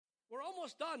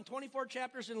almost done. 24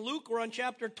 chapters in Luke. We're on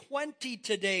chapter 20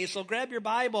 today. So grab your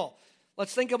Bible.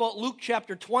 Let's think about Luke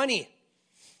chapter 20.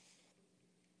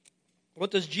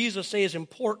 What does Jesus say is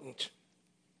important?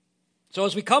 So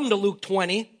as we come to Luke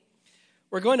 20,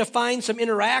 we're going to find some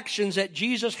interactions that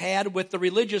Jesus had with the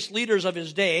religious leaders of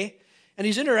his day. And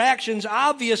these interactions,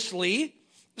 obviously,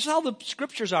 this is how the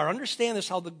scriptures are. Understand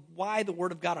this, why the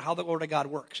Word of God, or how the Word of God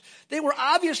works. They were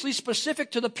obviously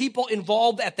specific to the people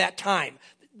involved at that time.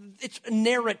 It's a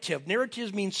narrative.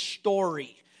 Narrative means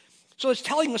story. So it's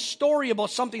telling a story about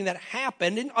something that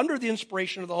happened under the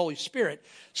inspiration of the Holy Spirit.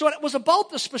 So it was about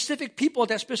the specific people at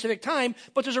that specific time,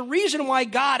 but there's a reason why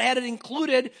God had it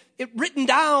included, it written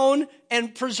down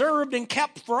and preserved and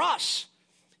kept for us.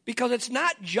 Because it's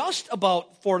not just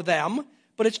about for them,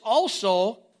 but it's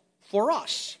also for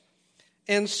us.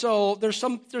 And so there's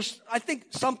I think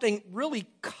something really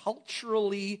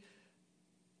culturally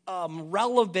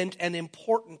relevant and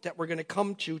important that we're going to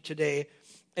come to today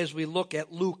as we look at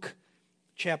Luke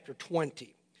chapter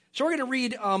 20. So we're going to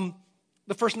read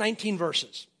the first 19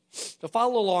 verses. So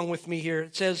follow along with me here.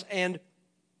 It says, "And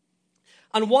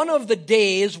on one of the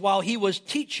days while he was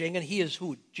teaching," and he is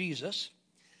who? Jesus.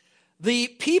 "The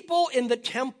people in the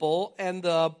temple and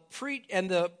the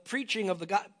preaching of the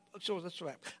God." So that's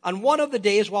right. "On one of the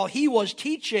days while he was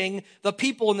teaching the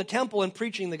people in the temple and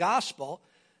preaching the gospel,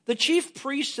 the chief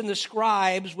priests and the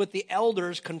scribes with the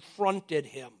elders confronted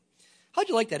him." How'd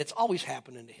you like that? It's always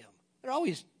happening to him. They're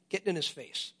always getting in his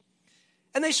face.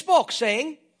 "And they spoke,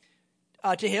 saying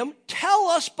to him, 'Tell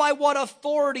us by what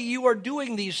authority you are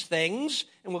doing these things.'"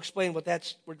 And we'll explain what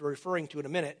we're referring to in a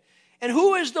minute. "And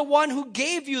who is the one who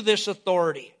gave you this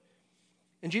authority?'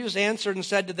 And Jesus answered and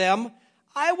said to them,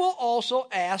 'I will also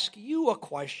ask you a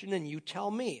question, and you tell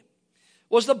me.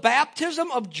 Was the baptism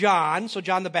of John,'" so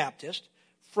John the Baptist,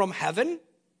 "'from heaven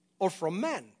or from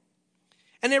men?'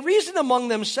 And they reasoned among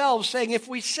themselves, saying, 'If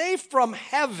we say from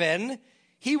heaven,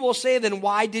 he will say, then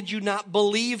why did you not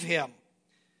believe him?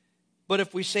 But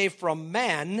if we say from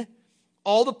men,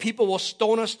 all the people will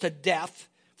stone us to death,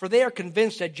 for they are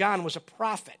convinced that John was a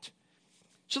prophet.'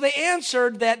 So they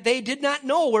answered that they did not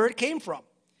know where it came from.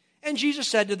 And Jesus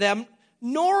said to them,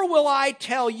 'Nor will I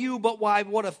tell you but by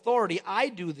what authority I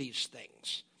do these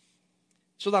things.'"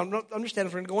 So now, understand,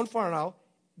 if we're going far now,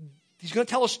 he's going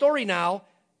to tell a story now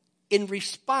in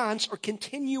response or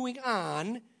continuing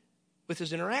on with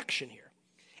his interaction here.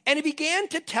 "And he began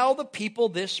to tell the people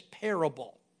this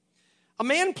parable. A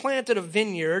man planted a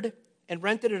vineyard and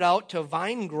rented it out to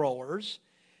vine growers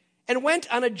and went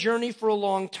on a journey for a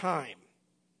long time.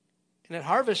 And at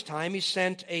harvest time, he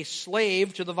sent a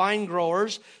slave to the vine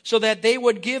growers so that they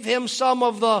would give him some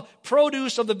of the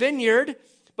produce of the vineyard,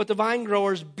 but the vine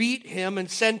growers beat him and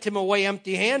sent him away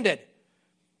empty-handed.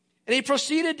 And he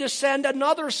proceeded to send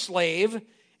another slave,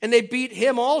 and they beat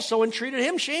him also and treated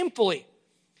him shamefully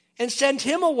and sent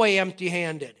him away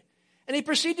empty-handed. And he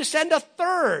proceeded to send a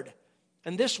third,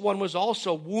 and this one was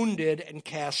also wounded and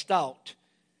cast out.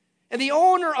 And the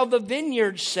owner of the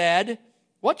vineyard said,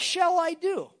 'What shall I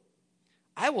do?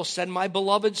 I will send my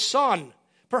beloved son.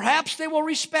 Perhaps they will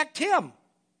respect him.'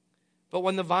 But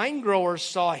when the vine growers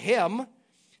saw him,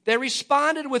 they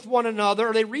reasoned with one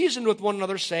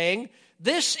another, saying,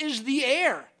 'This is the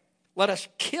heir. Let us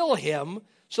kill him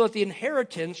so that the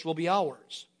inheritance will be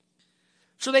ours.'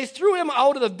 So they threw him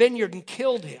out of the vineyard and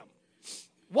killed him.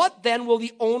 What then will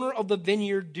the owner of the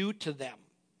vineyard do to them?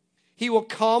 He will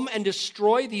come and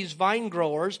destroy these vine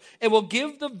growers and will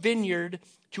give the vineyard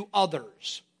to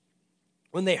others."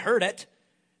 When they heard it,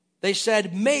 they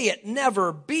said, "May it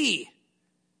never be."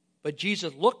 But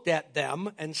Jesus looked at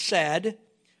them and said,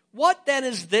 "What then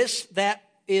is this that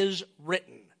is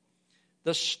written?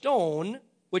 The stone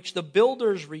which the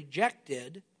builders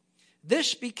rejected,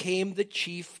 this became the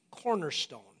chief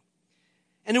cornerstone.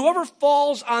 And whoever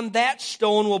falls on that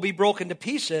stone will be broken to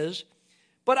pieces,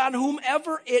 but on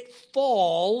whomever it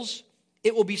falls,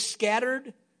 it will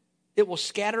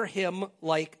scatter him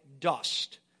like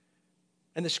dust."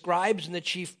 And the scribes and the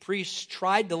chief priests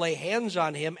tried to lay hands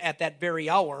on him at that very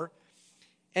hour,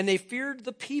 and they feared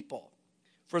the people,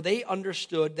 for they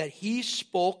understood that he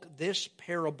spoke this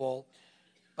parable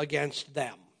against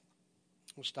them.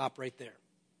 We'll stop right there.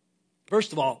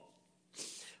 First of all,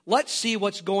 let's see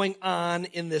what's going on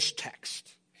in this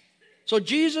text. So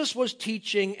Jesus was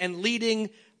teaching and leading,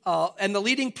 and the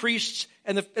leading priests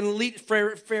and the elite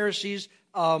Pharisees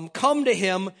come to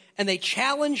him, and they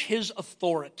challenge his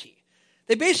authority.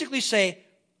 They basically say,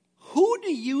 "Who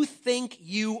do you think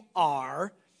you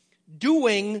are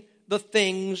doing the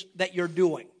things that you're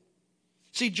doing?"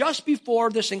 See, just before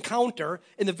this encounter,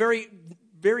 in the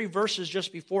very verses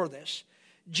just before this,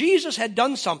 Jesus had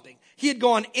done something. he had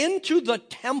gone into the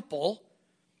temple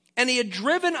and he had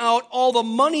driven out all the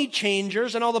money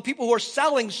changers and all the people who were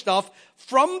selling stuff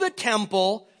from the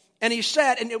temple. And he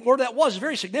said, and where that was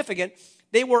very significant,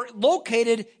 they were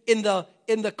located in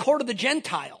the court of the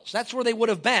Gentiles. That's where they would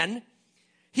have been.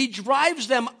 He drives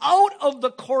them out of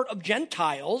the court of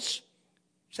Gentiles,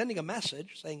 sending a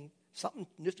message saying something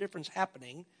different's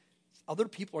happening. Other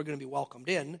people are going to be welcomed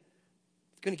in.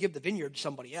 It's going to give the vineyard to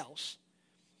somebody else.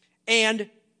 And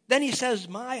then he says,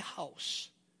 my house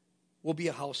will be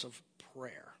a house of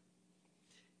prayer.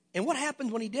 And what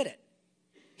happened when he did it?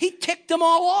 He ticked them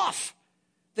all off.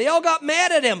 They all got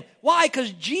mad at him. Why?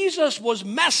 Because Jesus was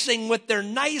messing with their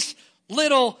nice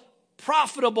little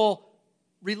profitable,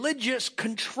 religious,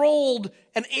 controlled,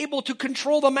 and able to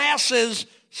control the masses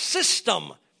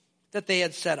system that they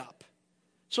had set up.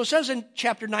 So it says in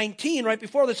chapter 19, right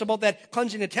before this, about that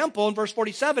cleansing the temple, in verse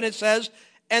 47, it says,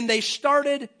 and they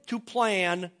started to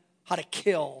plan how to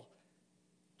kill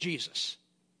Jesus.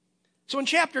 So in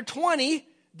chapter 20,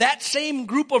 that same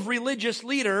group of religious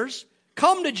leaders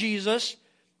come to Jesus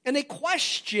and they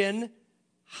question,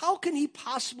 how can he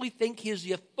possibly think he has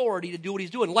the authority to do what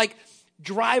he's doing? Like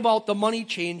drive out the money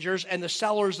changers and the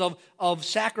sellers of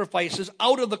sacrifices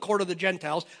out of the court of the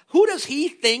Gentiles. Who does he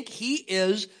think he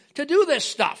is to do this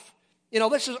stuff?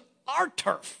 This is our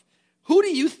turf. Who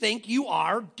do you think you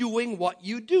are doing what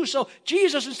you do? So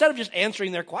Jesus, instead of just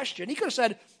answering their question, he could have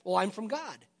said, well, I'm from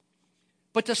God.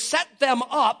 But to set them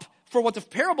up for what the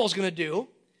parable is going to do,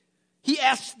 he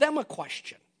asked them a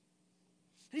question.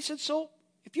 And he said, so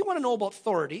if you want to know about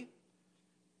authority,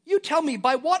 you tell me,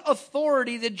 by what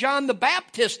authority did John the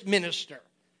Baptist minister?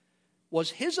 Was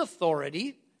his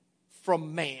authority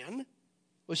from man?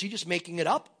 Was he just making it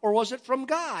up? Or was it from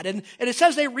God? And it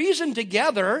says they reasoned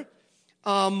together,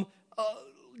 and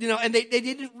they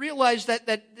didn't realize that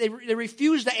they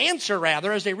refused to answer,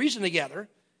 rather, as they reasoned together.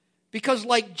 Because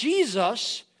like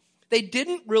Jesus, they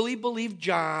didn't really believe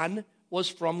John was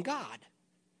from God.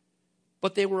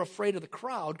 But they were afraid of the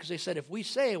crowd because they said, if we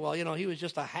say, well, he was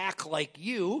just a hack like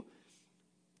you,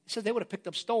 he said they would have picked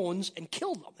up stones and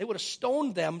killed them. They would have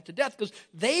stoned them to death because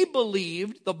they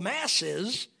believed, the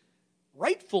masses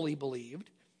rightfully believed,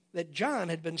 that John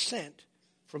had been sent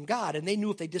from God. And they knew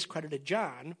if they discredited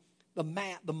John,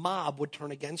 the mob would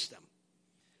turn against them.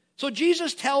 So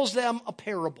Jesus tells them a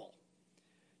parable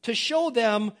to show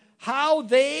them how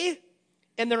they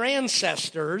and their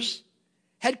ancestors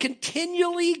had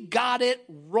continually got it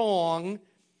wrong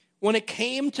when it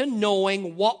came to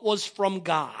knowing what was from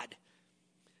God.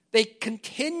 They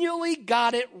continually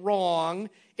got it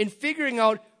wrong in figuring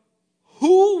out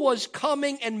who was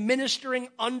coming and ministering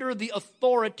under the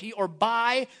authority or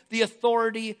by the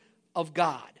authority of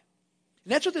God.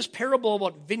 And that's what this parable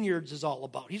about vineyards is all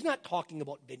about. He's not talking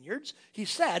about vineyards. He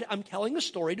said, I'm telling a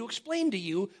story to explain to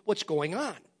you what's going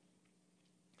on.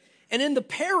 And in the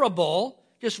parable,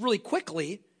 just really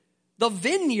quickly, the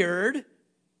vineyard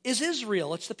is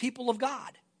Israel. It's the people of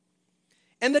God.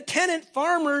 And the tenant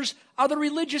farmers are the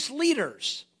religious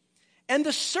leaders. And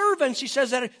the servants, he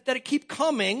says, that keep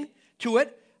coming to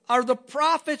it, are the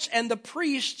prophets and the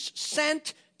priests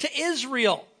sent to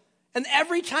Israel. And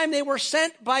every time they were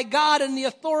sent by God and the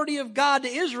authority of God to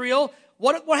Israel,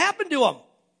 what happened to them?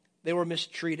 They were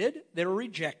mistreated, they were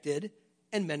rejected,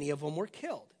 and many of them were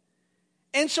killed.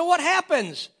 And so what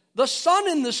happens? The son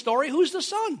in the story, who's the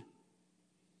son?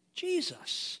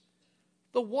 Jesus.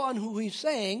 The one who he's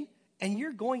saying, and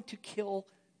you're going to kill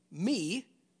me.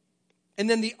 And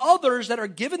then the others that are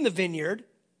given the vineyard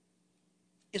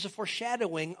is a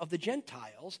foreshadowing of the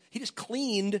Gentiles. He just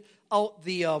cleaned out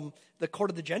the court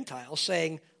of the Gentiles,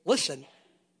 saying, listen,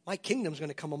 my kingdom's going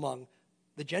to come among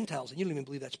the Gentiles, and you don't even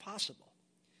believe that's possible.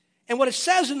 And what it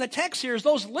says in the text here is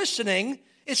those listening,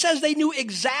 it says they knew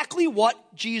exactly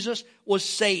what Jesus was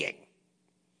saying.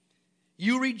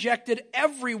 You rejected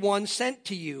everyone sent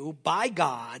to you by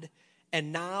God,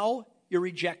 and now you're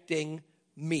rejecting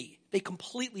me. They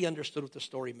completely understood what the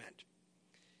story meant.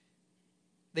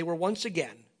 They were once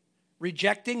again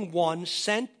rejecting one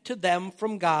sent to them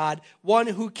from God, one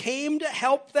who came to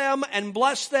help them and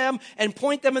bless them and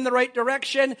point them in the right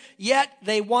direction, yet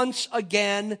they once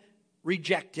again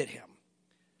rejected him.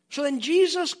 So then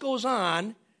Jesus goes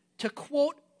on to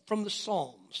quote from the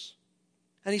Psalms,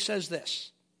 and he says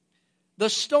this, the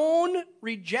stone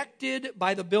rejected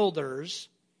by the builders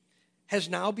has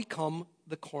now become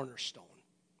the cornerstone.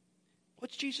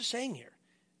 What's Jesus saying here?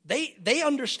 They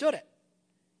understood it.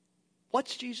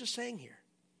 What's Jesus saying here?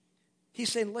 He's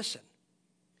saying, listen,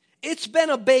 it's been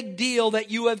a big deal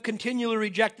that you have continually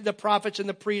rejected the prophets and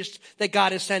the priests that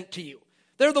God has sent to you.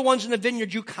 They're the ones in the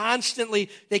vineyard you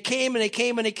constantly, they came and they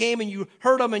came and they came and you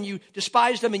hurt them and you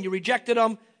despised them and you rejected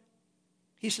them.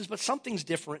 He says, but something's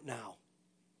different now.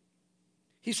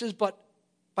 He says, but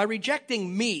by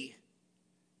rejecting me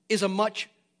is a much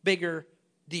bigger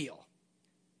deal.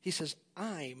 He says,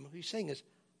 what he's saying is,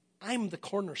 I'm the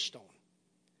cornerstone.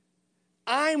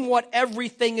 I'm what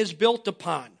everything is built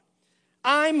upon.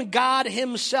 I'm God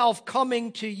himself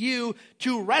coming to you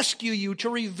to rescue you, to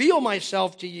reveal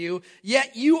myself to you,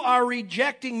 yet you are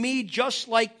rejecting me just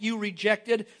like you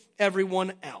rejected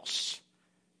everyone else.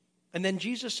 And then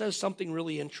Jesus says something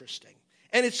really interesting.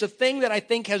 And it's a thing that I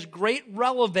think has great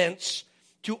relevance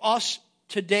to us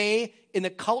today in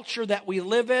the culture that we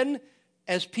live in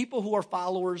as people who are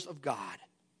followers of God.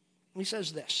 And he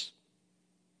says this.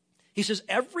 He says,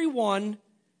 everyone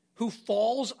who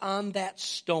falls on that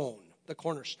stone, the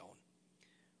cornerstone,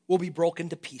 will be broken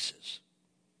to pieces.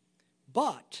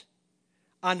 But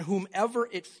on whomever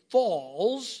it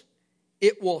falls,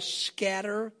 it will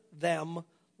scatter them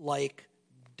like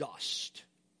dust.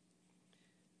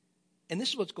 And this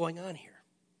is what's going on here.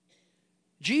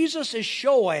 Jesus is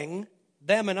showing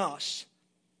them and us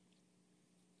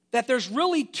that there's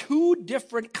really two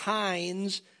different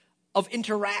kinds of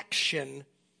interaction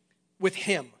with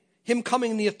him. Him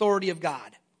coming in the authority of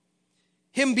God.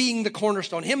 Him being the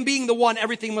cornerstone. Him being the one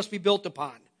everything must be built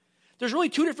upon. There's really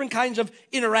two different kinds of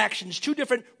interactions, two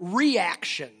different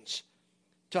reactions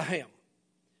to him.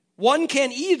 One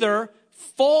can either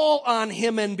fall on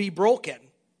him and be broken,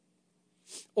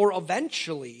 or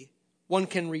eventually one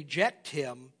can reject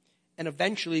him and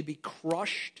eventually be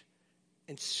crushed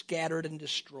and scattered and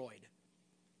destroyed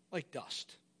like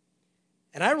dust.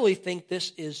 And I really think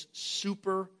this is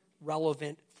super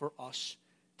relevant for us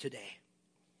today.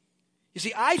 You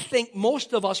see, I think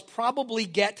most of us probably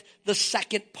get the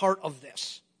second part of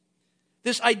this.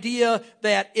 This idea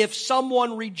that if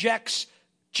someone rejects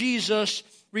Jesus,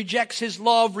 rejects his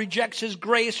love, rejects his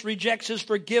grace, rejects his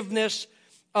forgiveness,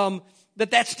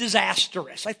 that's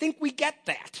disastrous. I think we get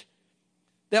that.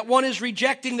 That one is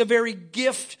rejecting the very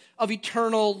gift of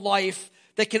eternal life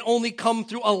that can only come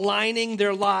through aligning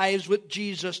their lives with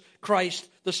Jesus Christ,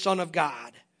 the Son of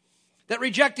God. That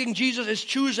rejecting Jesus is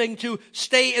choosing to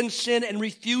stay in sin and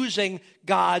refusing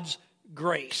God's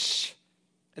grace.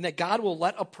 And that God will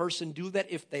let a person do that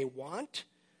if they want,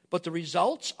 but the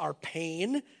results are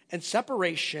pain and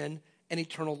separation and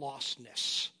eternal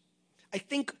lostness. I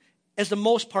think, as the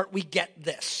most part, we get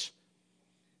this.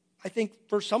 I think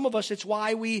for some of us, it's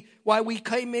why we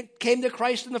came to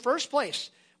Christ in the first place.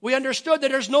 We understood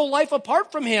that there's no life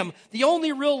apart from him. The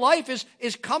only real life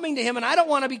is coming to him, and I don't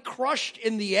want to be crushed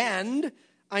in the end.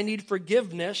 I need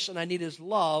forgiveness, and I need his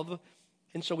love,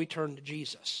 and so we turn to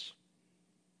Jesus.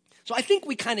 So I think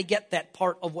we kind of get that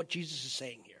part of what Jesus is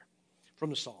saying here from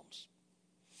the Psalms.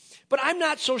 But I'm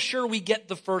not so sure we get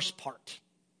the first part.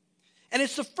 And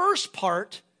it's the first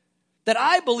part that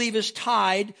I believe is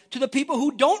tied to the people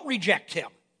who don't reject him,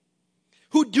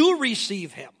 who do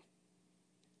receive him.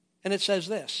 And it says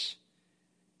this,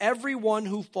 everyone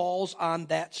who falls on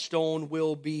that stone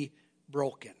will be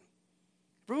broken.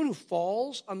 Everyone who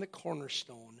falls on the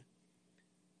cornerstone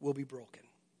will be broken.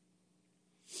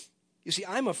 You see,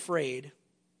 I'm afraid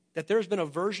that there's been a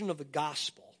version of the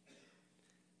gospel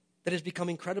that has become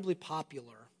incredibly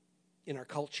popular in our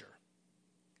culture.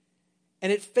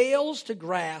 And it fails to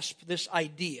grasp this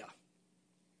idea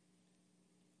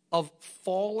of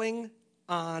falling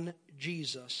on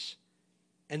Jesus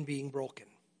and being broken.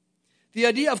 The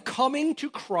idea of coming to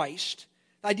Christ,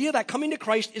 the idea that coming to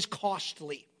Christ is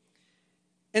costly.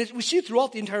 And we see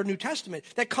throughout the entire New Testament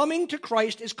that coming to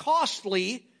Christ is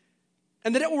costly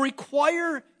and that it will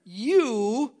require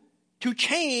you to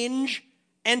change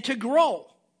and to grow.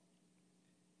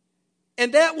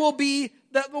 And that will be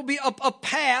a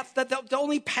path, that the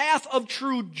only path of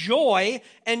true joy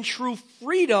and true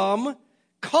freedom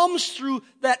comes through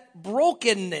that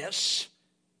brokenness.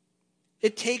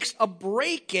 It takes a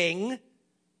breaking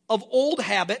of old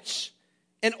habits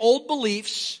and old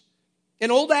beliefs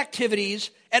and old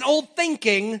activities and old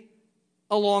thinking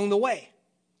along the way.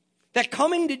 That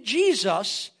coming to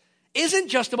Jesus isn't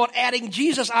just about adding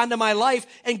Jesus onto my life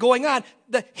and going on.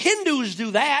 The Hindus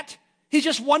do that. He's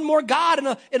just one more God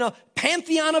in a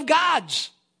pantheon of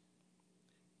gods.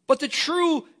 But the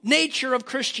true nature of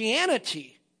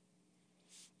Christianity,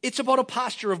 it's about a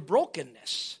posture of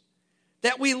brokenness.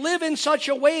 That we live in such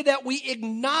a way that we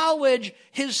acknowledge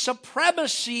his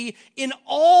supremacy in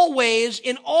all ways,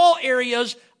 in all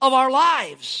areas of our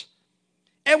lives.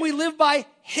 And we live by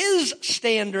his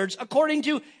standards, according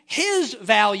to his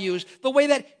values, the way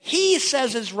that he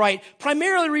says is right,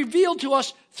 primarily revealed to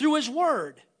us through his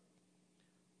word.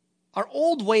 Our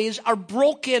old ways are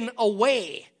broken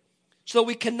away so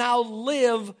we can now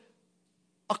live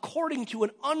according to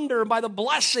and under by the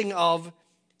blessing of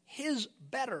his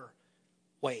better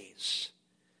ways.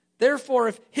 Therefore,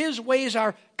 if his ways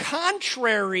are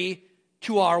contrary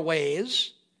to our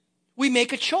ways, we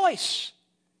make a choice.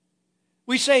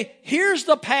 We say, here's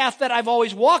the path that I've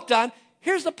always walked on.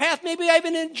 Here's the path maybe I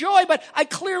even enjoy, but I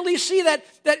clearly see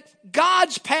that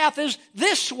God's path is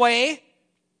this way,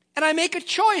 and I make a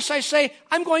choice. I say,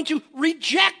 I'm going to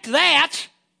reject that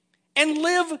and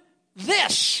live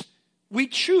this. We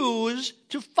choose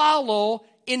to follow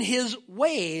in his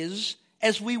ways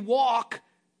as we walk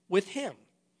with him.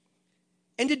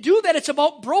 And to do that, it's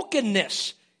about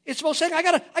brokenness. It's about saying, I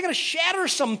gotta shatter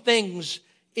some things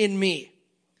in me.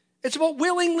 It's about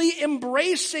willingly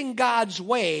embracing God's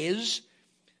ways,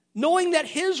 knowing that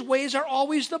his ways are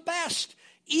always the best.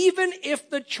 Even if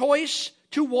the choice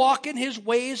to walk in his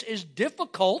ways is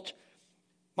difficult,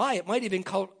 it might even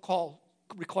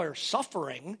require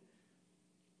suffering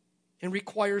and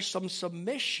requires some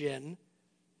submission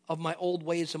of my old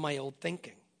ways and my old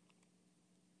thinking.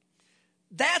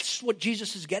 That's what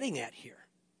Jesus is getting at here.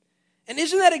 And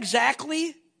isn't that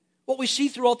exactly what we see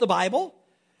throughout the Bible?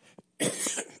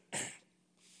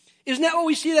 Isn't that what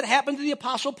we see that happened to the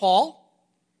Apostle Paul?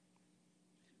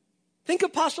 Think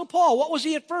of Apostle Paul. What was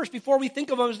he at first before we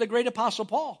think of him as the great Apostle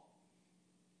Paul?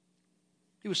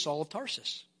 He was Saul of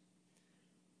Tarsus.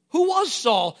 Who was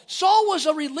Saul? Saul was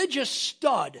a religious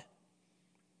stud.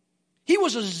 He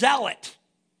was a zealot.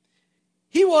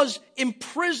 He was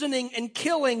imprisoning and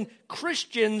killing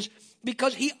Christians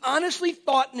because he honestly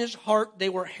thought in his heart they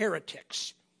were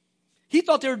heretics. He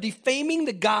thought they were defaming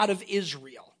the God of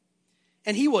Israel.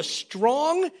 And he was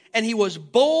strong, and he was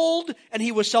bold, and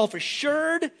he was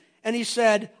self-assured, and he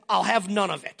said, I'll have none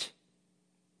of it.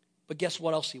 But guess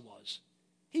what else he was?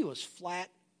 He was flat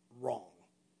wrong.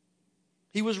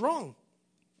 He was wrong.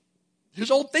 His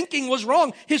old thinking was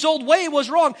wrong. His old way was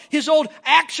wrong. His old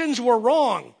actions were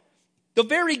wrong. The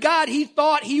very God he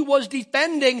thought he was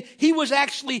defending, he was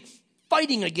actually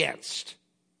fighting against.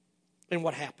 And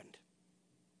what happened?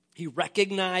 He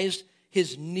recognized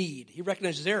his need. He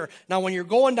recognized his error. Now, when you're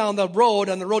going down the road,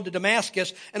 on the road to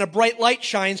Damascus, and a bright light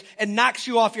shines and knocks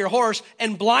you off your horse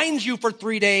and blinds you for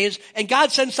 3 days, and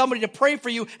God sends somebody to pray for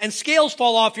you, and scales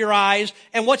fall off your eyes,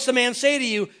 and what's the man say to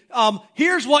you?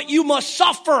 Here's what you must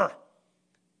suffer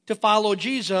to follow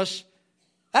Jesus.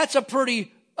 That's a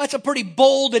pretty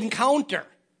bold encounter.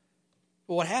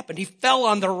 But what happened? He fell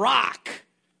on the rock.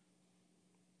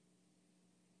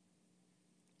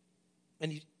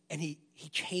 And he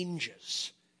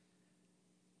changes.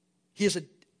 He has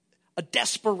a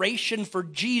desperation for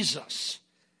Jesus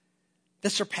that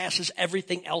surpasses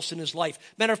everything else in his life.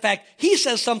 Matter of fact, he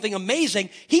says something amazing.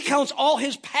 He counts all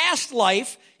his past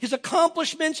life, his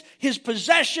accomplishments, his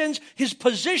possessions, his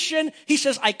position. He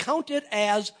says, I count it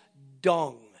as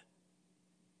dung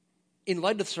in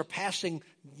light of the surpassing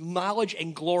knowledge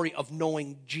and glory of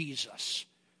knowing Jesus.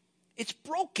 It's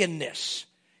brokenness.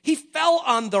 He fell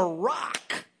on the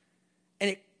rock,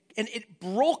 and it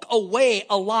broke away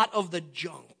a lot of the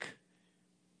junk.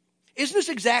 Isn't this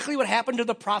exactly what happened to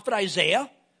the prophet Isaiah?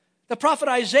 The prophet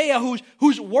Isaiah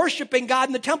who's worshiping God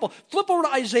in the temple. Flip over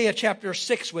to Isaiah chapter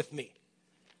 6 with me.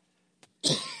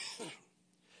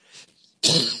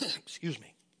 Excuse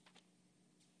me.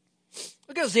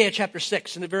 Look at Isaiah chapter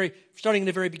 6, starting in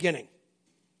the very beginning.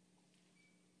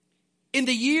 In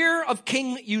the year of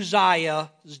King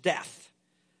Uzziah's death,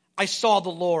 I saw the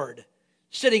Lord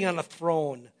sitting on a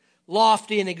throne,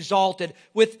 lofty and exalted,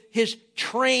 with his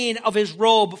train of his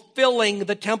robe filling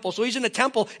the temple. So he's in the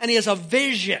temple and he has a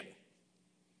vision.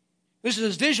 This is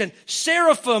his vision.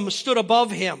 Seraphim stood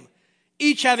above him,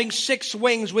 each having 6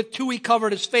 wings. With 2 he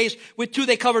covered his face, with 2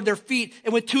 they covered their feet,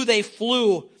 and with 2 they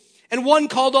flew. And one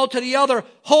called out to the other,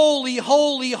 Holy,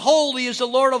 holy, holy is the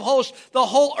Lord of hosts. The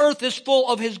whole earth is full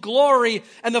of his glory.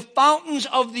 And the fountains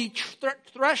of the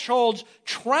thresholds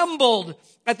trembled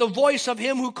at the voice of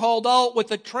him who called out with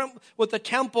the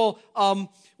temple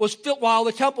was filled, while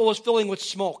the temple was filling with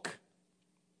smoke.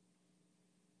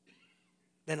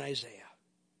 Then Isaiah.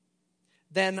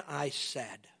 Then I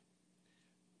said,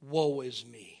 Woe is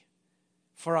me,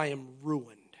 for I am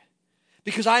ruined,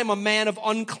 because I am a man of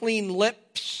unclean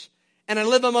lips, and I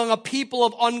live among a people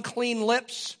of unclean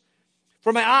lips.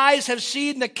 For my eyes have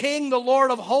seen the King, the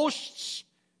Lord of hosts.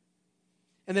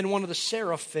 And then one of the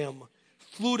seraphim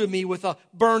flew to me with a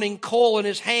burning coal in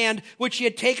his hand, which he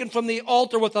had taken from the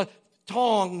altar with the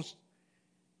tongs.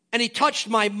 And he touched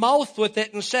my mouth with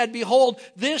it and said, Behold,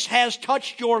 this has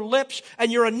touched your lips, and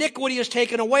your iniquity is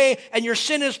taken away, and your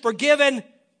sin is forgiven.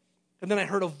 And then I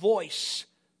heard a voice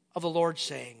of the Lord,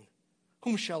 saying,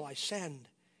 whom shall I send?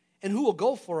 And who will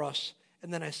go for us?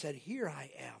 And then I said, here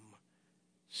I am.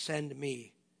 Send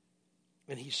me.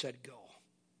 And he said, go.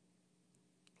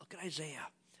 Look at Isaiah,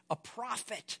 a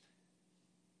prophet.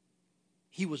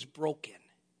 He was broken.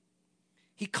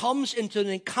 He comes into an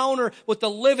encounter with the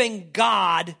living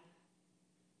God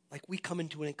like we come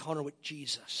into an encounter with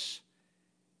Jesus.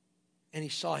 And he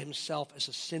saw himself as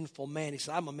a sinful man. He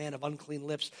said, I'm a man of unclean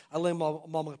lips. I live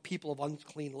among a people of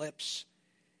unclean lips.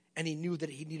 And he knew that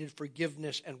he needed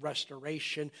forgiveness and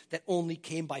restoration that only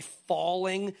came by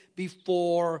falling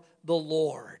before the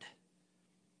Lord.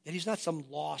 And he's not some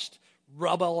lost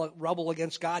rebel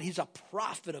against God. He's a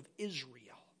prophet of Israel.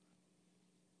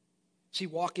 See,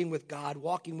 walking with God,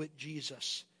 walking with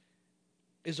Jesus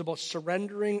is about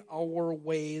surrendering our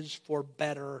ways for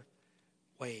better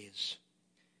ways.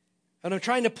 And I'm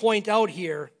trying to point out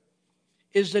here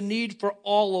is the need for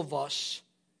all of us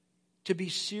to be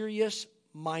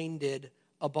serious-minded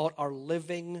about our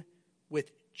living with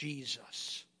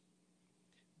Jesus.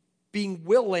 Being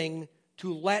willing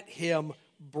to let him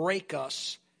break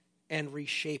us and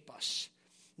reshape us.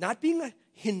 Not being a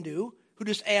Hindu who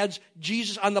just adds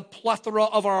Jesus on the plethora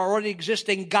of our already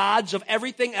existing gods of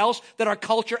everything else that our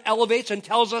culture elevates and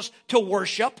tells us to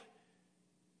worship.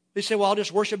 They say, well, I'll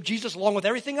just worship Jesus along with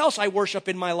everything else I worship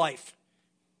in my life.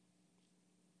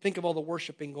 Think of all the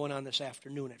worshiping going on this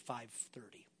afternoon at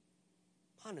 5:30.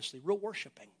 Honestly, real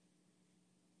worshiping.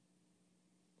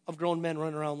 Of grown men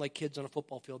running around like kids on a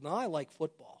football field. Now, I like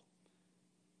football,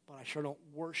 but I sure don't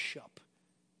worship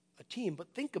a team. But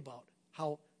think about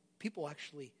how people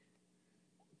actually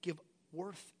give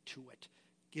worth to it,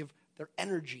 give their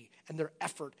energy and their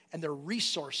effort and their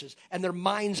resources and their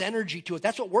mind's energy to it.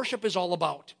 That's what worship is all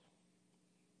about.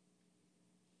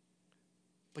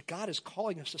 But God is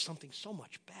calling us to something so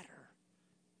much better.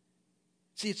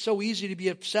 See, it's so easy to be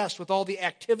obsessed with all the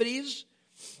activities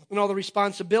and all the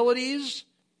responsibilities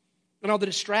and all the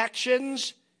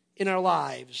distractions in our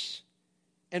lives.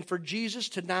 And for Jesus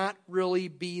to not really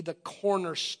be the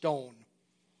cornerstone,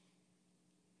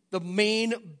 the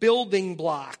main building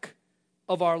block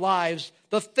of our lives,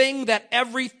 the thing that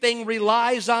everything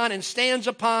relies on and stands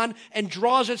upon and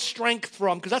draws its strength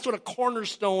from, because that's what a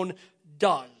cornerstone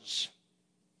does.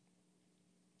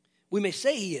 We may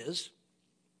say he is,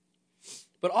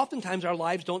 but oftentimes our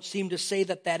lives don't seem to say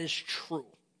that that is true.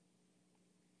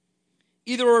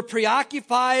 Either we're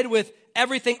preoccupied with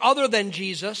everything other than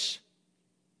Jesus,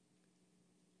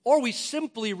 or we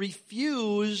simply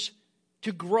refuse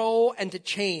to grow and to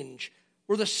change.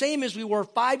 We're the same as we were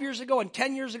 5 years ago and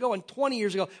 10 years ago and 20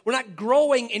 years ago. We're not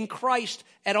growing in Christ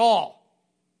at all,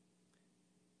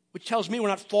 which tells me we're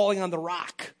not falling on the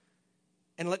rock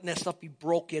and letting that stuff be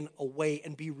broken away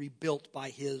and be rebuilt by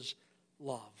his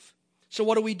love. So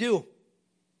what do?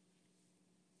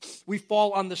 We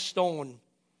fall on the stone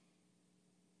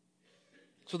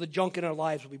so the junk in our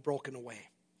lives will be broken away.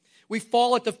 We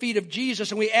fall at the feet of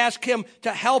Jesus and we ask him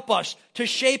to help us, to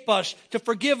shape us, to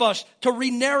forgive us, to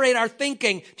re-narrate our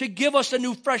thinking, to give us a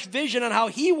new fresh vision on how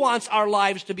he wants our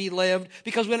lives to be lived,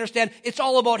 because we understand it's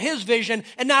all about his vision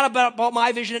and not about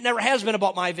my vision. It never has been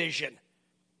about my vision.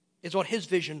 It's about his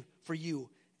vision for you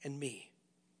and me.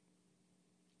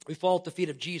 We fall at the feet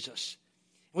of Jesus.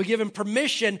 We give him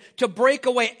permission to break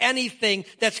away anything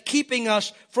that's keeping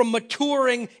us from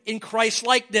maturing in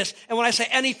Christ-likeness. And when I say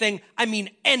anything, I mean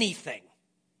anything.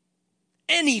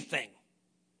 Anything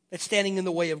that's standing in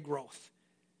the way of growth.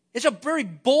 It's a very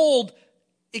bold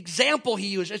example he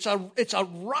used. It's a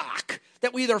rock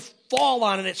that we either fall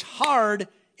on and it's hard.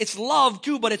 It's love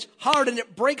too, but it's hard and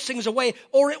it breaks things away,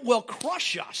 or it will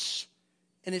crush us.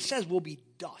 And it says we'll be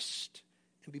dust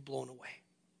and be blown away.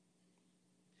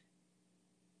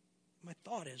 My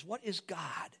thought is, what is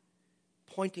God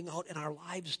pointing out in our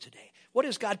lives today? What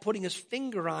is God putting his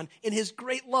finger on in his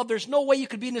great love? There's no way you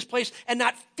could be in this place and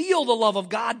not feel the love of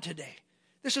God today.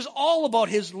 This is all about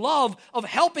his love of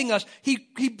helping us.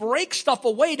 He breaks stuff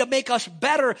away to make us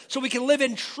better so we can live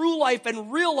in true life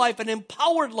and real life and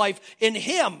empowered life in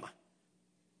him.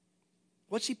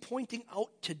 What's he pointing out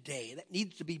today that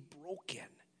needs to be broken?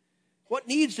 What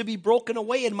needs to be broken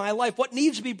away in my life? What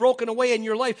needs to be broken away in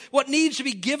your life? What needs to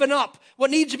be given up?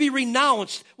 What needs to be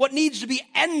renounced? What needs to be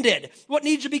ended? What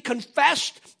needs to be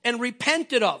confessed and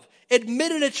repented of?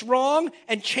 Admitted it's wrong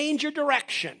and change your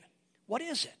direction. What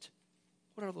is it?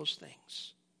 What are those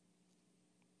things?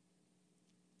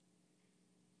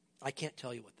 I can't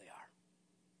tell you what they are.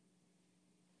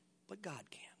 But God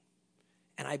can.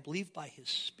 And I believe by his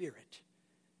Spirit,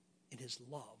 in his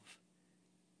love,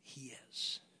 he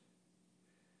is.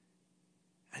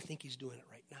 I think he's doing it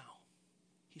right now.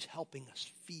 He's helping us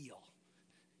feel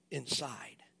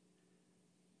inside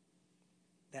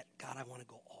that, God, I want to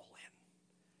go all in.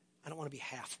 I don't want to be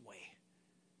halfway.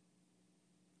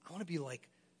 I don't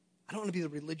want to be the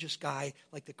religious guy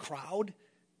like the crowd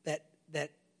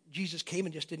that Jesus came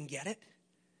and just didn't get it.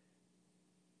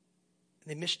 And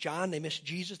they missed John, they missed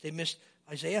Jesus, they missed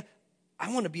Isaiah.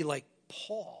 I want to be like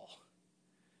Paul,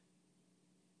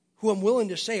 who I'm willing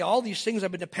to say all these things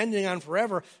I've been depending on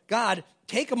forever. God,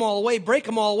 take them all away, break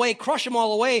them all away, crush them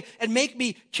all away, and make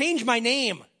me change my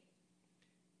name.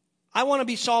 I want to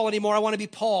be Saul anymore. I want to be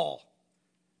Paul.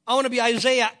 I want to be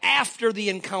Isaiah after the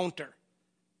encounter.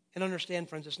 And understand,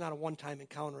 friends, it's not a one-time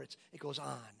encounter. It goes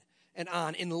on and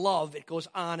on. In love, it goes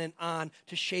on and on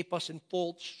to shape us and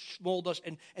mold us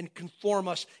and conform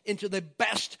us into the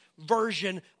best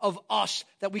version of us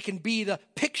that we can be, the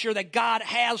picture that God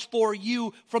has for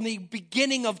you from the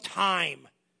beginning of time.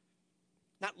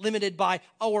 Not limited by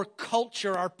our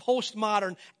culture, our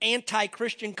postmodern,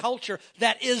 anti-Christian culture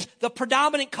that is the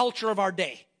predominant culture of our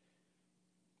day.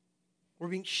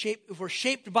 If we're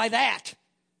shaped by that,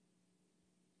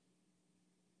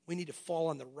 we need to fall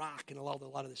on the rock and allow a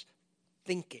lot of this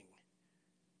thinking,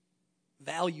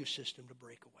 value system to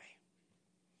break away.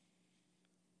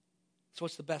 So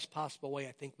what's the best possible way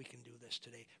I think we can do this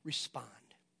today? Respond.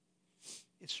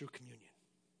 It's through communion.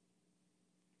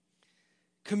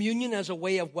 Communion as a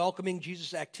way of welcoming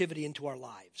Jesus' activity into our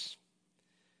lives.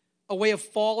 A way of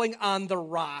falling on the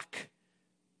rock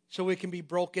so it can be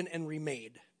broken and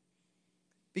remade.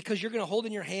 Because you're going to hold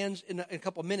in your hands in a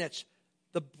couple of minutes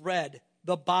the bread,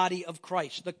 the body of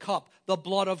Christ, the cup, the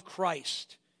blood of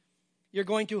Christ. You're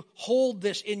going to hold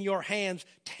this in your hands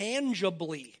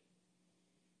tangibly.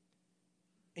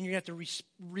 And you're going to have to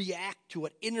react to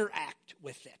it, interact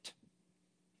with it.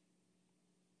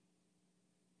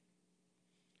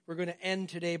 We're going to end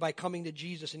today by coming to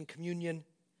Jesus in communion,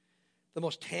 the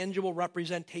most tangible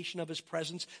representation of his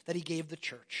presence that he gave the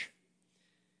church.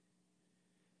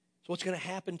 So what's going to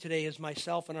happen today is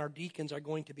myself and our deacons are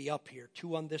going to be up here,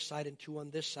 2 on this side and 2 on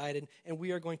this side, and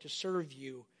we are going to serve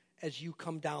you as you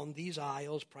come down these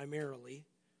aisles primarily.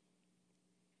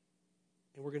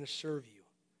 And we're going to serve you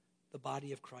the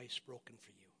body of Christ broken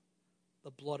for you,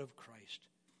 the blood of Christ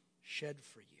shed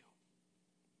for you.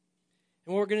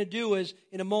 And what we're going to do is,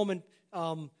 in a moment,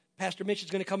 Pastor Mitch is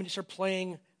going to come and start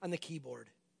playing on the keyboard.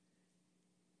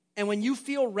 And when you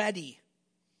feel ready,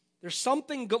 there's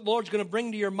something the Lord's going to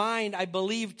bring to your mind, I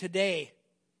believe, today.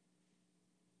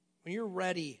 When you're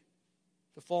ready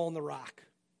to fall on the rock.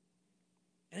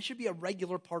 And it should be a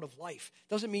regular part of life.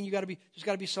 Doesn't mean there's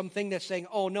got to be something that's saying,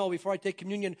 oh no, before I take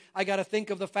communion, I got to think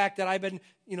of the fact that I've been,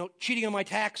 cheating on my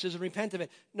taxes and repent of it.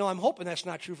 No, I'm hoping that's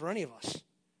not true for any of us.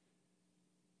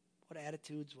 What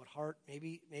attitudes, what heart,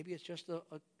 maybe it's just an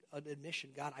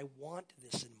admission. God, I want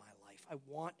this in my life. I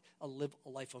want to live a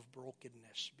life of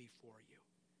brokenness before you.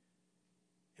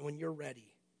 And when you're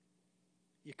ready,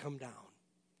 you come down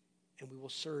and we will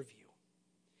serve you.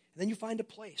 And then you find a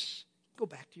place. Go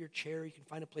back to your chair. You can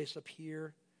find a place up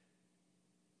here.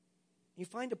 You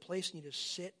find a place and you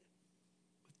just sit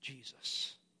with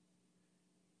Jesus.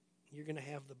 You're going to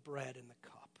have the bread and the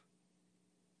cup.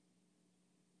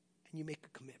 And you make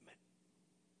a commitment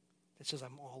that says,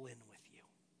 I'm all in with you.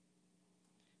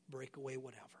 Break away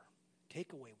whatever.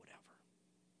 Take away whatever.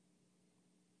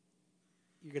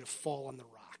 You're going to fall on the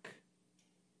rock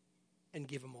and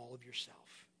give him all of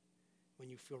yourself when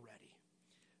you feel ready.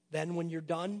 Then when you're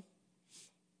done,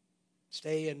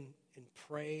 stay and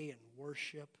pray and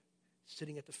worship,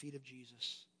 sitting at the feet of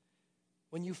Jesus.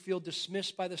 When you feel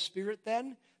dismissed by the Spirit,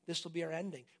 then, this will be our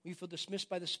ending. When you feel dismissed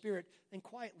by the Spirit, then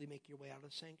quietly make your way out of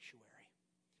the sanctuary.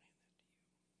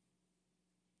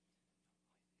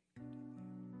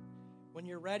 When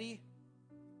you're ready,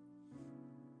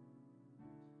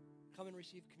 come and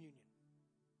receive communion.